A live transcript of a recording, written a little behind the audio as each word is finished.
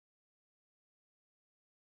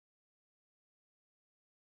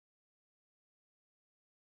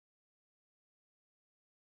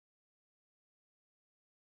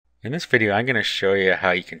In this video, I'm going to show you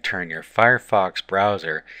how you can turn your Firefox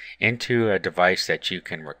browser into a device that you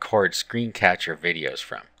can record screen capture videos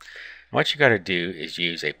from. And what you got to do is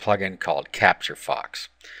use a plugin called firefox.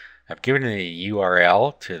 I've given the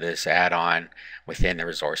URL to this add-on within the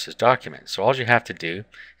resources document. So all you have to do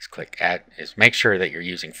is make sure that you're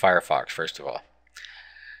using Firefox first of all.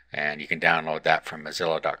 And you can download that from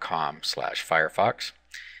mozilla.com/firefox.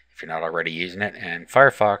 If you're not already using it. And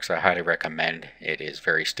Firefox, I highly recommend. It is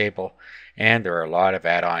very stable, and there are a lot of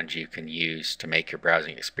add-ons you can use to make your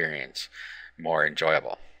browsing experience more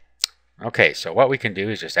enjoyable. Okay, so what we can do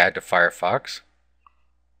is just add to Firefox.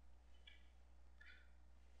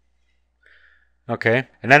 Okay,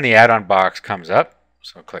 and then the add-on box comes up,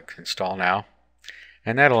 so click Install Now,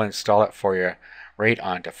 and that'll install it for you right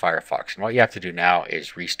onto Firefox. And what you have to do now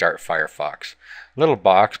is restart Firefox. A little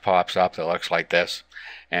box pops up that looks like this,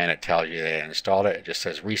 and it tells you that it installed it. It just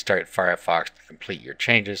says restart Firefox to complete your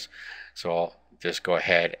changes. So I'll just go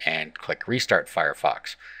ahead and click restart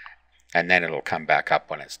Firefox, and then it'll come back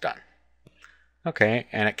up when it's done. Okay,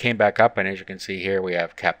 and it came back up, and as you can see here, we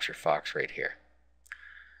have firefox right here.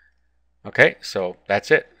 Okay, so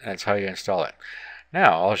that's it. That's how you install it.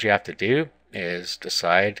 Now all you have to do is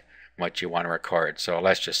decide what you want to record. So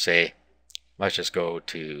let's just go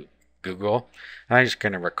to Google, and I'm just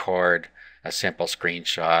going to record a simple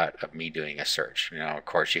screenshot of me doing a search. Of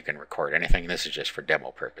course you can record anything. This is just for demo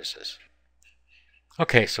purposes.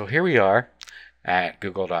 Okay, so here we are at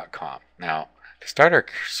google.com. Now to start our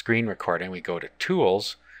screen recording, we go to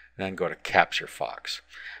Tools and then go to firefox.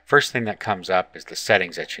 First thing that comes up is the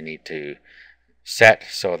settings that you need to set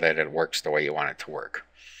so that it works the way you want it to work.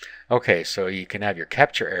 Okay, so you can have your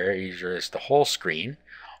capture area either as the whole screen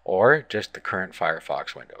or just the current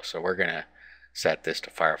Firefox window. So we're going to set this to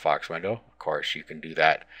Firefox window. Of course, you can do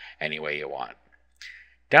that any way you want.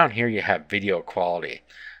 Down here you have video quality.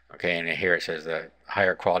 Okay, and here it says the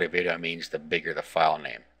higher quality video means the bigger the file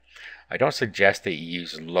name. I don't suggest that you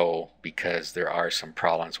use low because there are some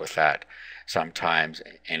problems with that sometimes,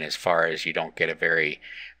 and as far as you don't get a very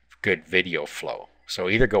good video flow. So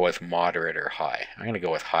either go with moderate or high. I'm going to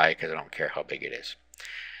go with high because I don't care how big it is.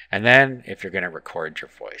 And then if you're going to record your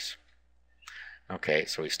voice. Okay,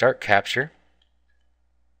 so we start capture.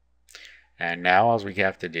 And now all we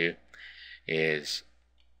have to do is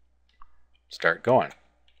start going.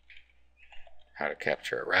 How to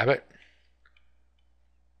capture a rabbit.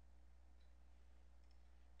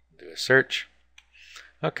 Do a search.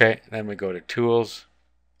 Okay, then we go to Tools,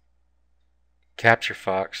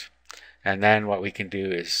 firefox, and then what we can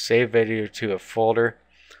do is save video to a folder,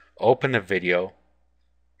 open the video,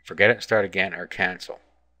 forget it, start again, or cancel.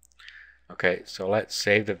 Okay, so let's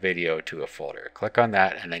save the video to a folder. Click on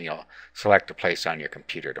that, and then you'll select a place on your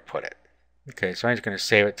computer to put it. Okay, so I'm just going to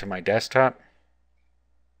save it to my desktop.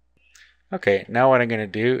 Okay, now what I'm going to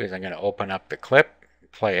do is I'm going to open up the clip,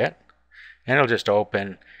 play it, and it'll just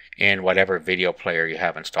open in whatever video player you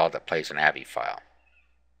have installed that plays an AVI file.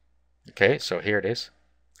 Okay, so here it is.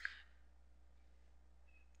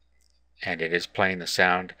 And it is playing the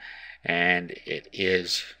sound, and it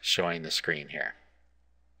is showing the screen here.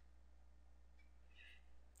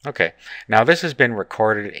 Okay, now this has been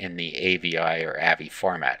recorded in the AVI or AVI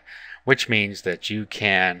format, which means that you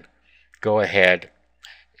can go ahead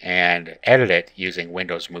and edit it using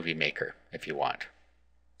Windows Movie Maker if you want,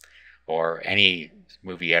 or any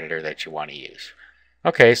movie editor that you want to use.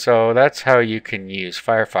 Okay, so that's how you can use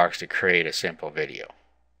Firefox to create a simple video.